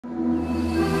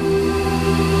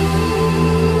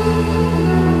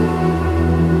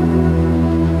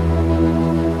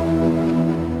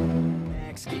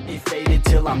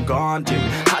I'm gone, dude.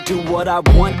 I do what I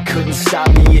want, couldn't stop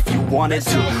me if you wanted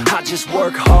to. I just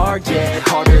work hard, yeah,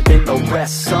 harder than the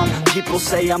rest. Some people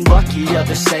say I'm lucky,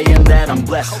 others saying that I'm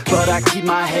blessed. But I keep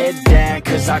my head down,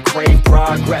 cause I crave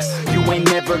progress. You ain't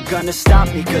never gonna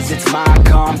stop me, cause it's my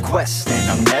conquest.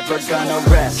 And I'm never gonna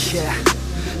rest, yeah.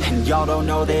 And y'all don't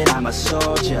know that I'm a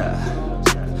soldier.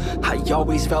 I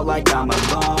always felt like I'm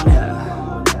alone,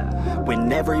 yeah. When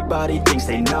everybody thinks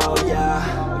they know,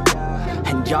 yeah.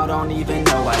 And y'all don't even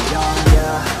know I own ya.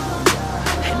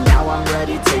 And now I'm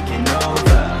ready taking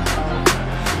over,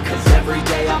 cause every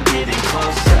day I'm getting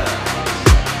closer.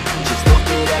 Just look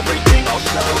at everything I'll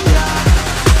show ya.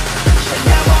 And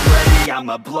now I'm ready,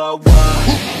 I'ma blow up.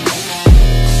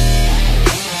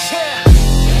 Yeah.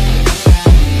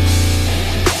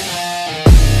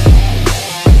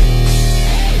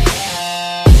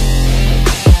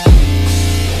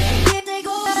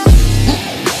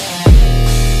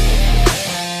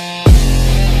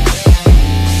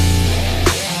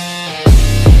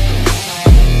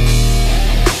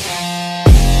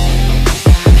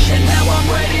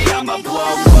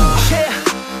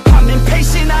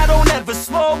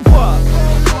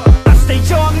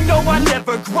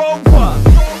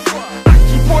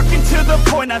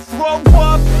 I throw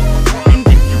up, and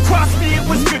if you cross me, it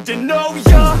was good to know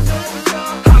ya.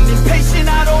 I'm impatient,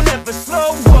 I don't ever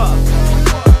slow up.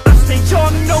 I stay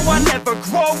young, no, I never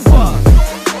grow up.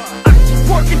 I keep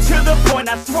working to the point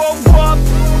I throw up,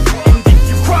 and if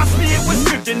you cross me, it was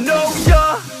good to know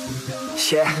ya.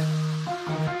 Yeah,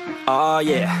 oh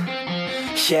yeah,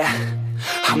 yeah.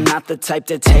 I'm not the type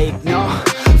to take no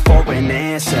for an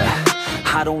answer.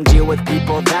 I don't deal with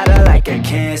people that are like a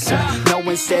cancer. No,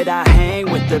 instead I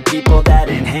hang with the people that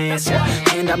enhance ya.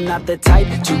 And I'm not the type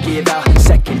to give out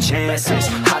second chances.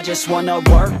 I just wanna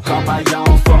work on my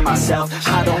own for myself.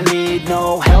 I don't need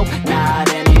no help, not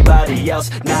anybody else.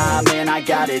 Nah, man, I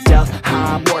got it dealt.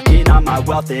 I'm working on my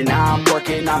wealth and I'm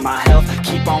working on my health.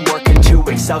 Keep on working to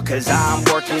excel, cause I'm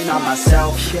working on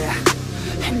myself, yeah.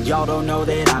 And y'all don't know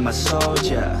that I'm a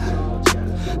soldier.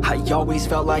 I always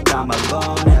felt like I'm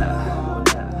alone, yeah.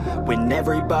 When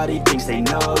everybody thinks they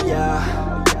know ya.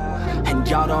 And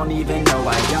y'all don't even know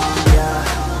I own ya.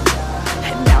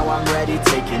 And now I'm ready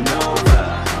taking over,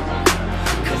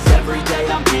 cause every day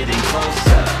I'm getting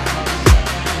closer.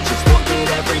 Just look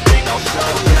at everything I'll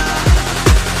show ya.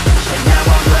 And now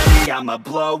I'm ready, I'ma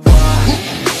blow up.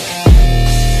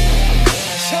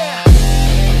 Yeah.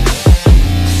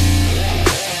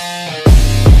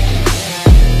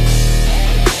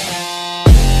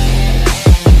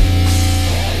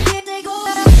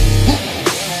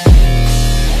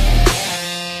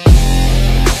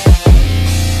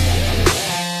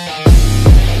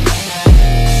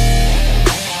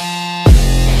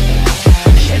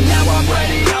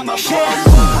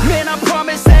 Man, I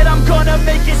promise that I'm gonna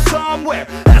make it somewhere.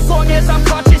 As long as I'm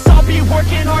conscious, I'll be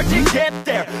working hard to get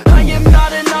there. I am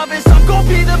not a novice, I'm gonna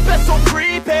be the best, so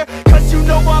prepare. Cause you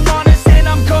know I'm honest and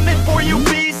I'm coming for you,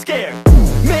 be scared.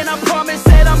 Man, I promise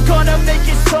that I'm gonna make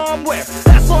it somewhere.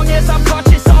 As long as I'm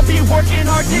conscious, I'll be working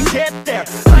hard to get there.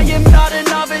 I am not a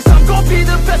novice, I'm gonna be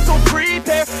the best, so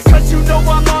prepare. Cause you know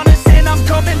I'm honest and I'm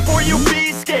coming for you,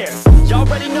 be scared. Y'all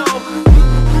already know.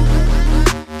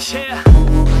 Yeah.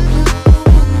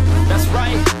 That's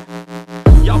right,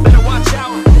 y'all better watch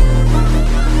out.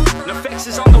 NFX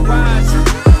is on the rise.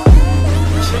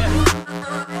 Yeah.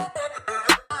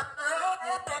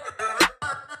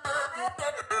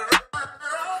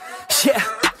 Yeah,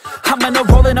 I'm gonna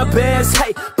roll in a Benz,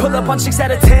 hey. Pull up on 6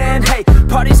 out of 10, hey.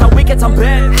 Parties on weekends, I'm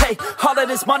bent, hey. All of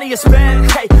this money is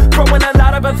spent, hey. Throwing a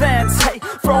lot of events, hey.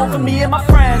 Throwing for me and my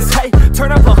friends, hey.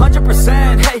 Turn up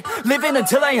 100%, hey. Living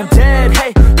until I am dead,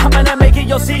 hey. I'm gonna make it,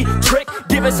 you'll see. Trick,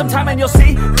 give it some time and you'll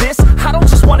see. This, I don't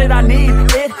just want it, I need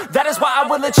it. That is why I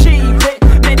will achieve it.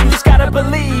 Man, you just gotta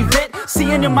believe it.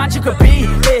 See in your mind you could be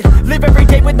it. Live every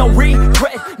day with no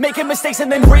regret. Making mistakes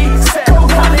and then reset. Go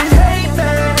on and hate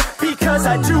me, because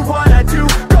I do what I do.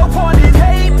 Go on and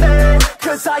hate me,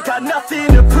 cause I got nothing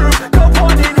to prove. Go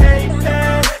on and hate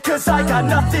me, cause I got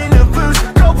nothing to lose.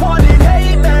 Go on and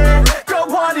hate me, go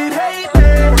on and hate me.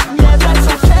 Yeah, that's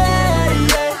okay,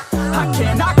 yeah. I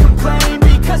cannot complain,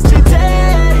 because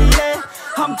today, yeah,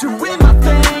 I'm doing my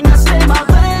thing, I stay my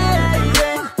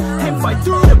lane, and fight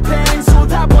through the pain, so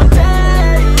that one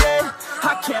day, yeah,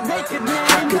 I can't make a name.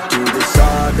 I could do this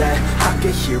all day, I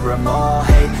could hear them all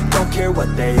hate. Don't care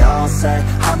what they all say,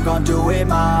 I'm gonna do it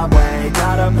my way.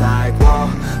 Got them like, whoa,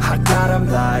 I got them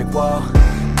like, whoa.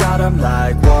 Got them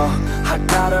like, whoa, I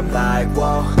got them like,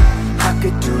 whoa. I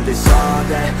could do this all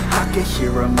day, I could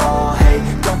hear them all hate.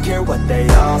 Don't care what they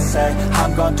all say,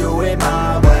 I'm gonna do it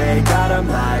my way. Got them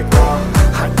like, whoa,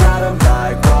 I got 'em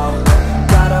like, whoa,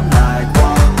 got 'em like,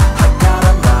 whoa, I got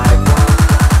 'em like, whoa,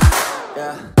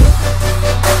 yeah.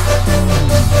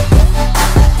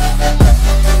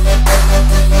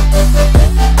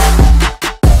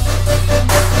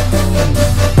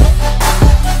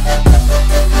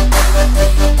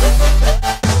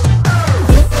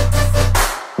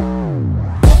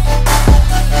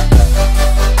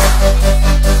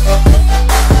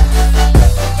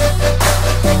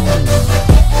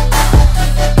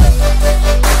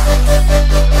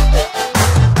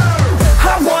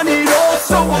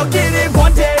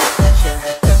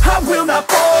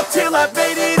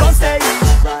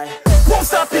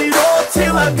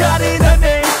 Till I've got it a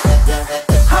name,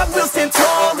 I will stand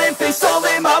tall and face all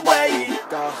in my way.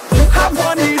 I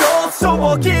want it all, so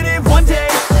I'll get it one day.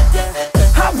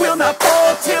 I will not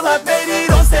fall till I've made it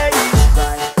on stage.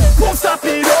 Won't stop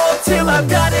it all till I've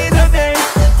got it a name.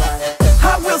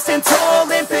 I will stand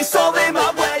tall and face all in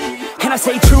my way. And I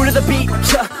stay true to the beat,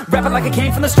 yeah. Rapping like I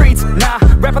came from the streets, nah.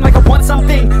 Rapping like I want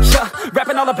something, yeah.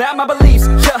 Rapping all about my beliefs,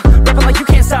 yeah. Rapping like you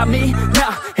can't stop me,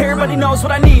 nah. Everybody knows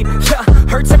what I need, yeah.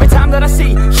 Hurts every time that I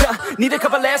see, yeah. Need a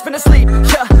couple last minutes sleep,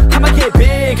 yeah. I'ma get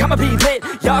big, I'ma be lit.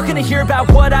 Y'all gonna hear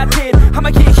about what I did. I'ma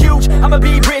get huge, I'ma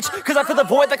be rich. Cause I feel the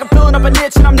void like I'm filling up a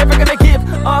niche. And I'm never gonna give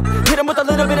up. Hit 'em with a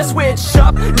little bit of switch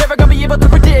up. Never gonna be able to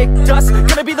predict us.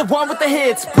 Gonna be the one with the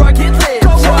hits, bro, get lit.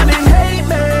 Go on and hate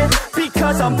me,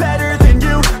 because I'm better than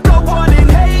you. Go on and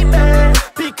hate me,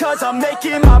 because I'm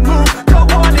making my move. Go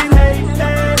on and hate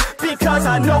me, because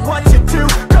I know what to do.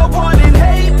 Go on and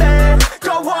hate me,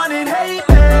 go on and hate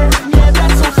me. Yeah,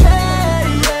 that's okay,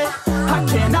 yeah. I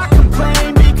cannot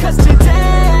complain, because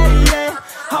today, yeah,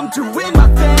 I'm doing my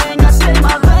thing, I stay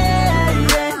my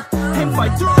lane, and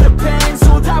fight through the pain,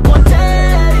 so that one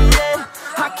day,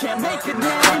 yeah, I can make a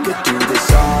name. I could do this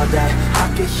all day, I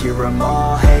could hear them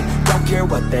all hate. Don't care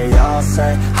what they all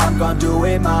say, I'm gonna do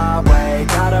it my way.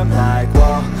 Got 'em like,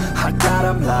 whoa, I got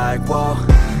 'em like, whoa,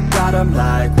 got 'em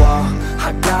like, whoa,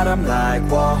 I got 'em like,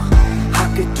 whoa. I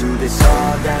could do this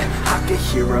all day, I could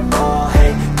hear them all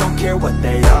hate. Don't care what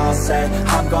they all say,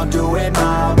 I'm gonna do it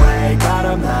my way. Got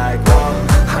 'em like, whoa,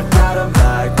 I got 'em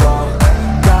like, whoa,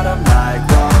 got 'em like,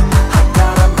 whoa, I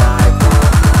got 'em like, whoa,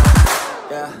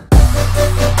 yeah.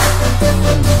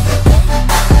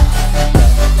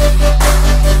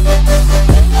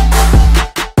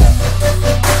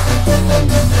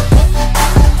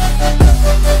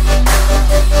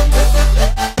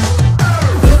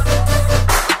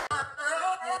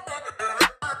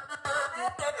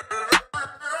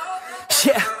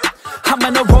 Yeah, I'm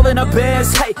in a rollin' a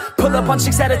biz, hey. Pull up on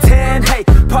chicks out of 10, hey.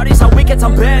 Parties on weekends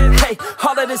I'm bent, hey.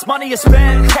 All of this money is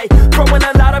spent, hey. Throwing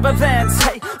a lot of events,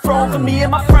 hey. Throwing for me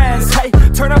and my friends, hey.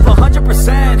 Turn up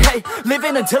 100%, hey.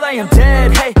 Living until I am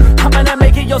dead, hey. I'm gonna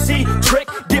make it, you'll see. Trick,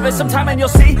 give it some time and you'll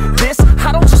see. This,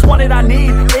 I don't just want it, I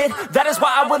need it. That is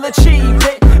why I will achieve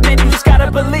it. Man, you just gotta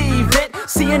believe it.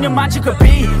 See in your mind you could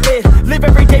be it. Live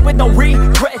every day with no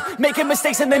regret. Making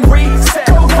mistakes and then reset.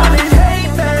 Go on and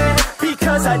hate me,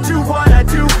 because I do what I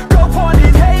do. Go on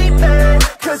and hate me,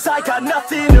 cause I got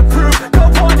nothing to prove. Go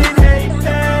on and hate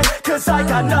me, cause I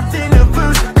got nothing to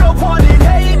lose. Go on and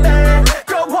hate me,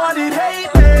 go on and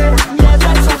hate me. Yeah,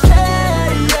 that's okay,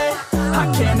 yeah. I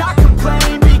cannot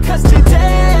complain, because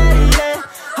today, yeah,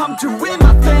 I'm doing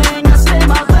my thing, I stay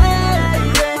my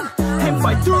lane, and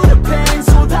fight through the pain,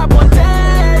 so that one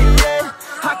day, yeah,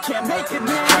 I can make a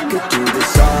name. I could do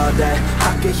this all day,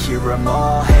 I could hear them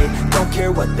all hate. Don't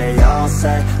care what they all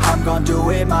say, I'm gonna do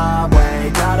it my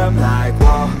way. Got 'em like,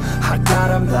 whoa, I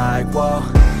got 'em like, whoa,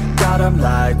 got 'em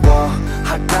like, whoa,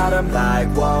 I got 'em like,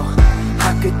 whoa.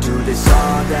 I could do this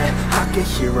all day, I could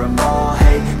hear them all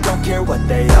hate. Don't care what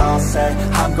they all say,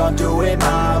 I'm gonna do it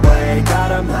my way.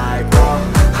 Got 'em like, whoa,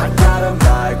 I got 'em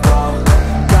like, whoa.